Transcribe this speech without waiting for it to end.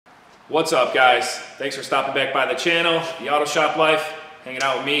What's up, guys? Thanks for stopping back by the channel, the Auto Shop Life, hanging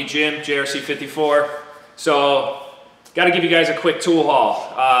out with me, Jim, JRC54. So, got to give you guys a quick tool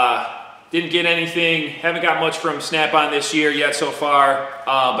haul. Didn't get anything, haven't got much from Snap-on this year yet so far,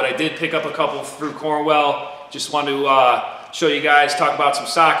 but I did pick up a couple through Cornwell. Just wanted to show you guys, talk about some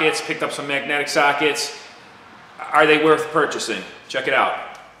sockets, picked up some magnetic sockets. Are they worth purchasing? Check it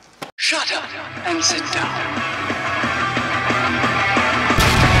out. Shut up and sit down.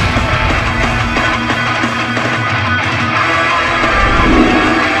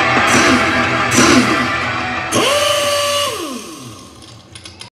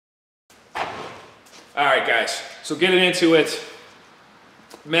 Alright guys, so getting into it,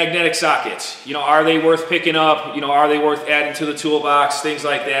 magnetic sockets, are they worth picking up, are they worth adding to the toolbox, things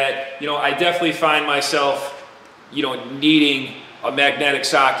like that. I definitely find myself, needing a magnetic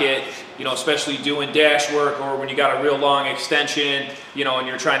socket, especially doing dash work or when you got a real long extension, and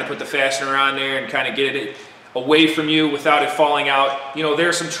you're trying to put the fastener on there and kind of get it away from you without it falling out.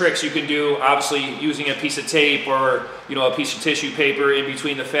 There's some tricks you can do, obviously using a piece of tape or a piece of tissue paper in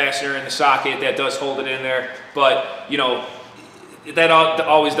between the fastener and the socket that does hold it in there, but that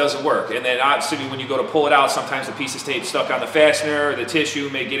always doesn't work. And then obviously when you go to pull it out, sometimes the piece of tape stuck on the fastener or the tissue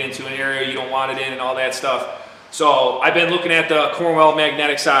may get into an area you don't want it in and all that stuff. So I've been looking at the Cornwell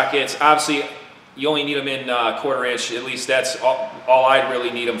magnetic sockets. Obviously you only need them in 1/4 inch, at least that's all I really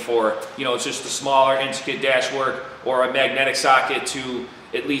need them for. It's just a smaller intricate dash work or a magnetic socket to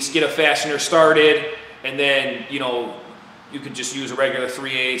at least get a fastener started, and then you could just use a regular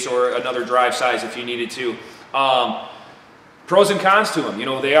 3/8 or another drive size if you needed to. Pros and cons to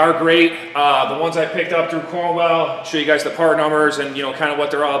them, they are great. The ones I picked up through Cornwell, I'll show you guys the part numbers and kind of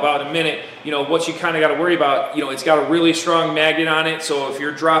what they're all about in a minute. What you kind of got to worry about, it's got a really strong magnet on it, so if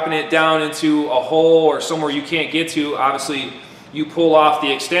you're dropping it down into a hole or somewhere you can't get to, obviously you pull off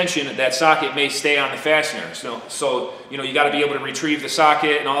the extension, that socket may stay on the fastener. So you got to be able to retrieve the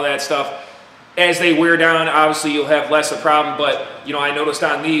socket and all that stuff. As they wear down, obviously you'll have less of a problem, but I noticed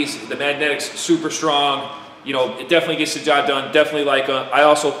on these, the magnetic's super strong. It definitely gets the job done. Definitely like I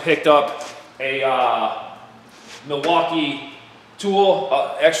also picked up a Milwaukee tool,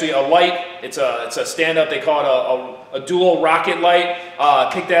 actually a light. It's a stand-up. They call it a Duel rocket light.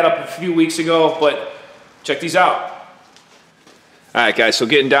 Picked that up a few weeks ago, but check these out. All right, guys. So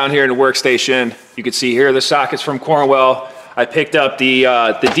getting down here in the workstation, you can see here the sockets from Cornwell. I picked up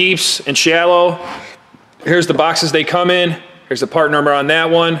the deeps and shallow. Here's the boxes they come in. Here's the part number on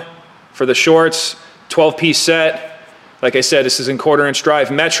that one for the shorts. 12-piece set. Like I said, this is in 1/4 inch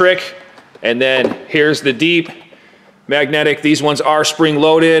drive metric. And then here's the deep magnetic. These ones are spring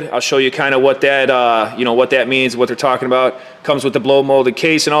loaded. I'll show you kind of what that what that means, what they're talking about. Comes with the blow molded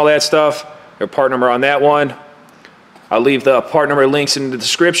case and all that stuff. Their part number on that one. I'll leave the part number links in the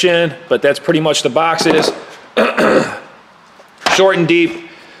description, but that's pretty much the boxes. Short and deep,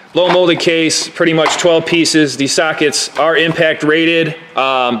 blow molded case, pretty much 12 pieces. These sockets are impact rated.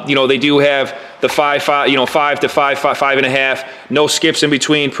 They do have the 5 to 5.5. No skips in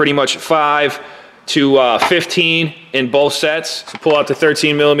between, pretty much 5 to 15 in both sets. So pull out the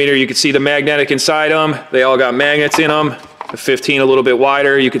 13 millimeter, you can see the magnetic inside them. They all got magnets in them. The 15 a little bit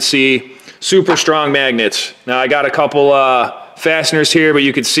wider, you can see super strong magnets. Now I got a couple fasteners here, but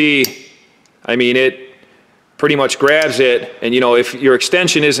you can see, it pretty much grabs it, and if your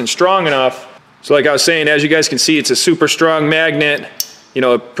extension isn't strong enough, so like I was saying, as you guys can see, it's a super strong magnet.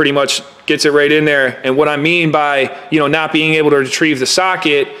 It pretty much gets it right in there. And what I mean by not being able to retrieve the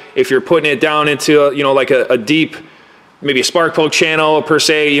socket, if you're putting it down into like a deep, maybe a spark plug channel per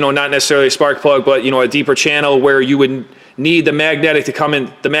se, not necessarily a spark plug, but a deeper channel where you would need the magnet to come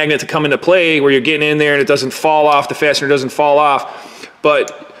into play, where you're getting in there and it doesn't fall off, the fastener doesn't fall off.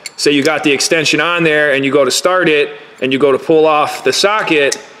 But say you got the extension on there and you go to start it and you go to pull off the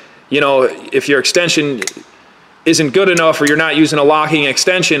socket, if your extension isn't good enough or you're not using a locking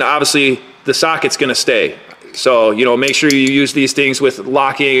extension, obviously the socket's going to stay. So, make sure you use these things with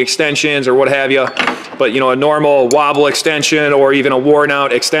locking extensions or what have you. But, a normal wobble extension or even a worn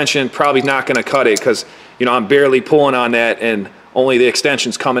out extension probably not going to cut it, because, I'm barely pulling on that and only the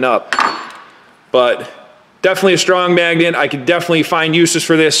extension's coming up. But definitely a strong magnet. I could definitely find uses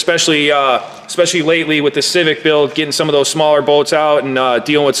for this, especially lately with the Civic build, getting some of those smaller bolts out and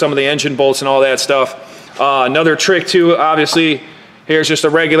dealing with some of the engine bolts and all that stuff. Another trick too, obviously, here's just a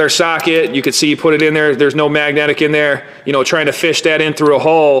regular socket. You can see you put it in there, there's no magnetic in there. Trying to fish that in through a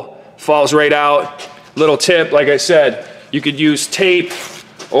hole, falls right out. Little tip, like I said, you could use tape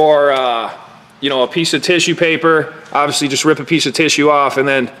or a piece of tissue paper. Obviously just rip a piece of tissue off and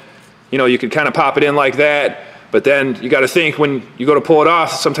then you could kind of pop it in like that. But then you got to think when you go to pull it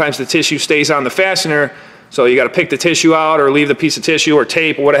off, sometimes the tissue stays on the fastener. So you got to pick the tissue out or leave the piece of tissue or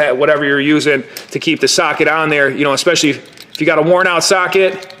tape or whatever you're using to keep the socket on there. You know, especially if you got a worn out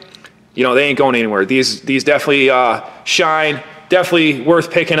socket, you know, they ain't going anywhere. These definitely shine, definitely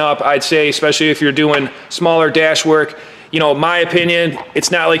worth picking up, I'd say, especially if you're doing smaller dash work. You know, my opinion,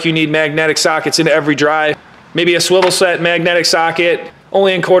 it's not like you need magnetic sockets in every drive. Maybe a swivel set magnetic socket,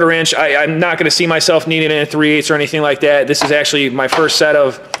 only in 1/4 inch. I'm not going to see myself needing it in 3/8 or anything like that. This is actually my first set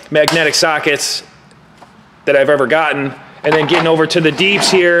of magnetic sockets that I've ever gotten. And then getting over to the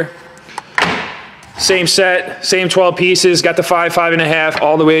deeps here, same set, same 12 pieces, got the 5, 5.5,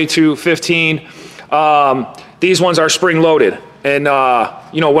 all the way to 15. These ones are spring loaded. And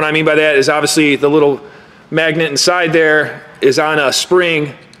you know, what I mean by that is obviously the little magnet inside there is on a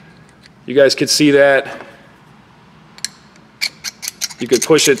spring. You guys could see that. You could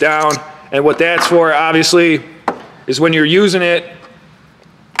push it down. And what that's for, obviously, is when you're using it,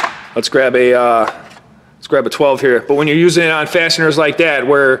 let's grab a 12 here. But when you're using it on fasteners like that,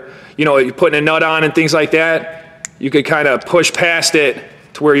 where, you know, you're putting a nut on and things like that, you could kind of push past it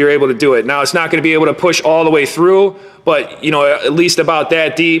to where you're able to do it. Now, it's not going to be able to push all the way through, but, you know, at least about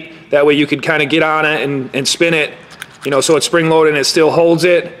that deep. That way you could kind of get on it and spin it, you know, so it's spring loaded and it still holds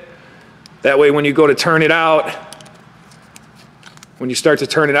it. That way when you go to turn it out, when you start to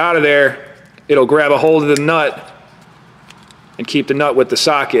turn it out of there, it'll grab a hold of the nut and keep the nut with the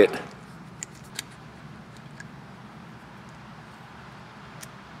socket.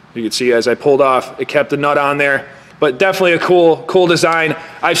 You can see as I pulled off, it kept the nut on there. But definitely a cool design.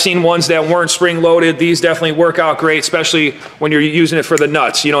 I've seen ones that weren't spring loaded. These definitely work out great, especially when you're using it for the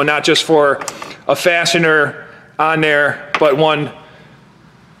nuts. You know, not just for a fastener on there, but one,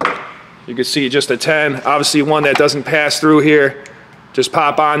 you can see just a 10. Obviously one that doesn't pass through here, just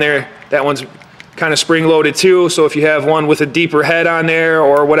pop on there. That one's kind of spring loaded too. So if you have one with a deeper head on there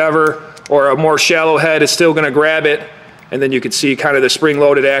or whatever, or a more shallow head, it's still gonna grab it. And then you can see kind of the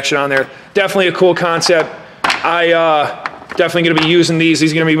spring-loaded action on there. Definitely a cool concept. I definitely going to be using these.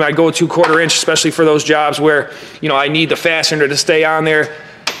 These are going to be my go-to 1/4 inch, especially for those jobs where, you know, I need the fastener to stay on there.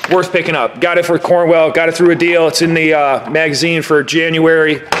 Worth picking up. Got it for Cornwell. Got it through a deal. It's in the magazine for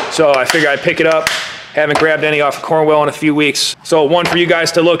January, so I figure I'd pick it up. Haven't grabbed any off of Cornwell in a few weeks. So one for you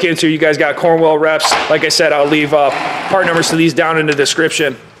guys to look into. You guys got Cornwell reps. Like I said, I'll leave part numbers to these down in the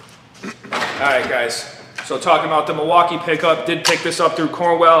description. All right, guys. So talking about the Milwaukee pickup, did pick this up through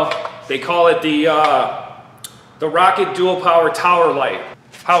Cornwell. They call it the Rocket Dual Power Tower Light.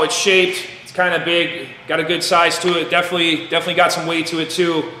 How it's shaped, it's kind of big, got a good size to it. Definitely got some weight to it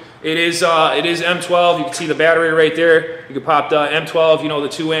too. It is M12. You can see the battery right there. You can pop the M12, you know, the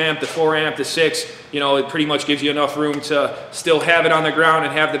 2 amp, the 4 amp, the 6. You know, it pretty much gives you enough room to still have it on the ground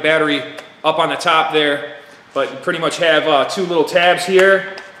and have the battery up on the top there. But you pretty much have 2 little tabs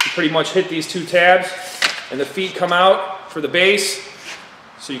here. You pretty much hit these 2 tabs. And the feet come out for the base,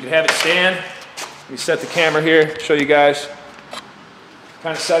 so you can have it stand. Let me set the camera here, show you guys.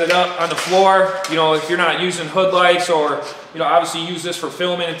 Kind of set it up on the floor. You know, if you're not using hood lights or, you know, obviously use this for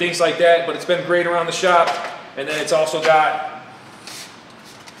filming and things like that, but it's been great around the shop. And then it's also got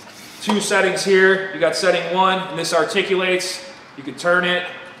 2 settings here. You got setting 1, and this articulates. You can turn it,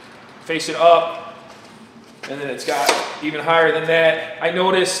 face it up, and then it's got even higher than that. I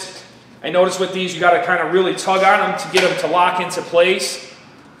noticed with these, you got to kind of really tug on them to get them to lock into place.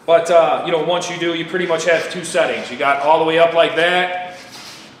 But, you know, once you do, you pretty much have 2 settings. You got all the way up like that.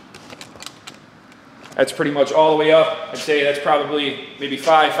 That's pretty much all the way up. I'd say that's probably maybe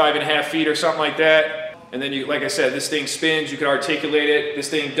 5.5 feet or something like that. And then, you, like I said, this thing spins. You can articulate it. This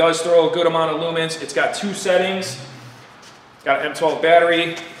thing does throw a good amount of lumens. It's got 2 settings. Got an M12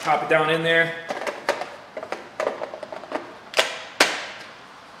 battery. Pop it down in there.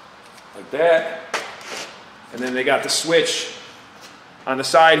 That, and then they got the switch on the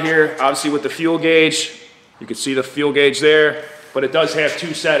side here, obviously with the fuel gauge. You can see the fuel gauge there, but it does have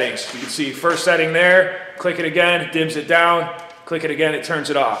 2 settings. You can see first setting there, click it again, it dims it down, click it again, it turns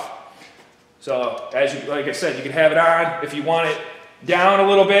it off. So as you, like I said, you can have it on. If you want it down a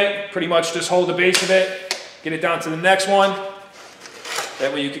little bit, pretty much just hold the base of it, get it down to the next one.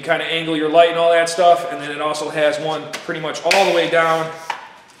 That way you can kind of angle your light and all that stuff. And then it also has one pretty much all the way down.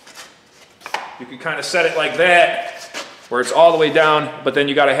 You can kind of set it like that, where it's all the way down, but then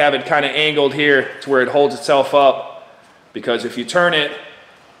you got to have it kind of angled here to where it holds itself up. Because if you turn it,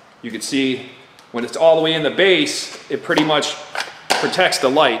 you can see when it's all the way in the base, it pretty much protects the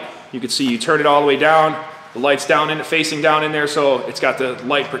light. You can see you turn it all the way down, the light's down in it, facing down in there, so it's got the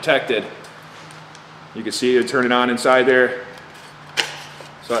light protected. You can see you turn it on inside there.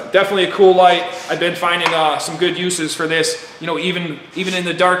 But definitely a cool light. I've been finding some good uses for this. You know, even in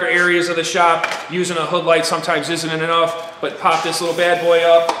the darker areas of the shop, using a hood light sometimes isn't enough, but pop this little bad boy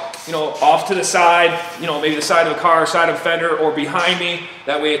up, you know, off to the side, you know, maybe the side of the car, side of the fender, or behind me.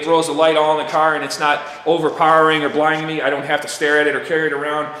 That way it throws the light all in the car and it's not overpowering or blinding me. I don't have to stare at it or carry it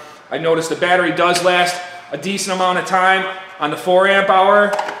around. I noticed the battery does last a decent amount of time on the 4 amp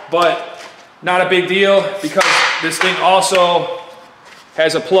hour, but not a big deal because this thing also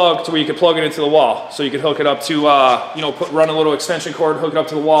has a plug to where you can plug it into the wall. So you can hook it up to, you know, run a little extension cord, hook it up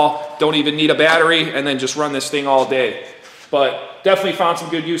to the wall, don't even need a battery, and then just run this thing all day. But definitely found some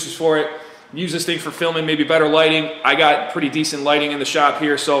good uses for it. Use this thing for filming, maybe better lighting. I got pretty decent lighting in the shop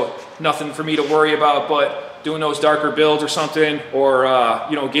here, so nothing for me to worry about, but doing those darker builds or something, or,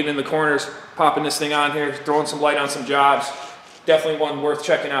 you know, getting in the corners, popping this thing on here, throwing some light on some jobs. Definitely one worth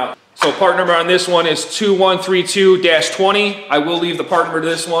checking out. So part number on this one is 2132-20. I will leave the part number to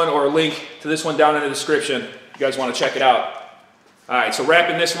this one or a link to this one down in the description if you guys want to check it out. All right, so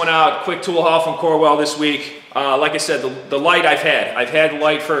wrapping this one out, quick tool haul from Cornwell this week. Like I said, the light I've had the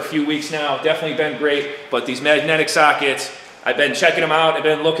light for a few weeks now, definitely been great, but these magnetic sockets, I've been checking them out, I've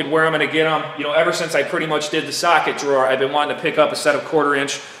been looking where I'm going to get them. You know, ever since I pretty much did the socket drawer, I've been wanting to pick up a set of 1/4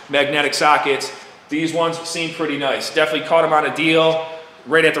 inch magnetic sockets. These ones seem pretty nice. Definitely caught them on a deal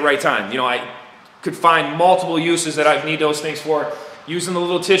right at the right time. You know, I could find multiple uses that I need those things for. Using the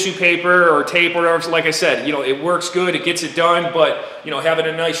little tissue paper or tape or whatever, like I said, you know, it works good, it gets it done, but, you know, having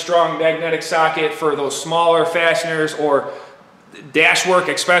a nice strong magnetic socket for those smaller fasteners or dash work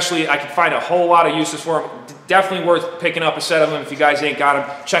especially, I can find a whole lot of uses for them. Definitely worth picking up a set of them if you guys ain't got them.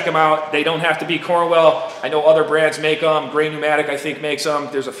 Check them out. They don't have to be Cornwell. I know other brands make them. Gray Pneumatic, I think, makes them.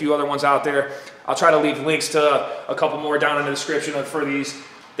 There's a few other ones out there. I'll try to leave links to a couple more down in the description for these.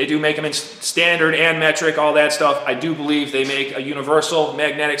 They do make them in standard and metric, all that stuff. I do believe they make a universal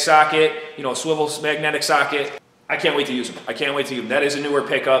magnetic socket, you know, swivel magnetic socket. I can't wait to use them. I can't wait to use them. That is a newer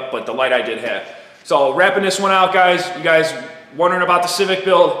pickup, but the light I did have. So wrapping this one out, guys. You guys wondering about the Civic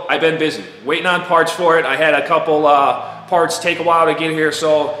build? I've been busy waiting on parts for it. I had a couple parts take a while to get here,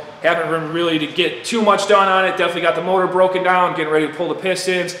 so haven't been really to get too much done on it. Definitely got the motor broken down, getting ready to pull the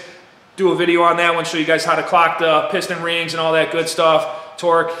pistons. Do a video on that one, show you guys how to clock the piston rings and all that good stuff.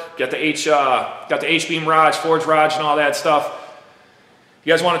 Torque, got the H-beam rods, forged rods, and all that stuff. If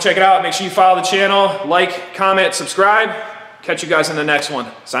you guys want to check it out, make sure you follow the channel, like, comment, subscribe. Catch you guys in the next one.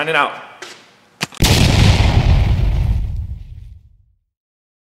 Signing out.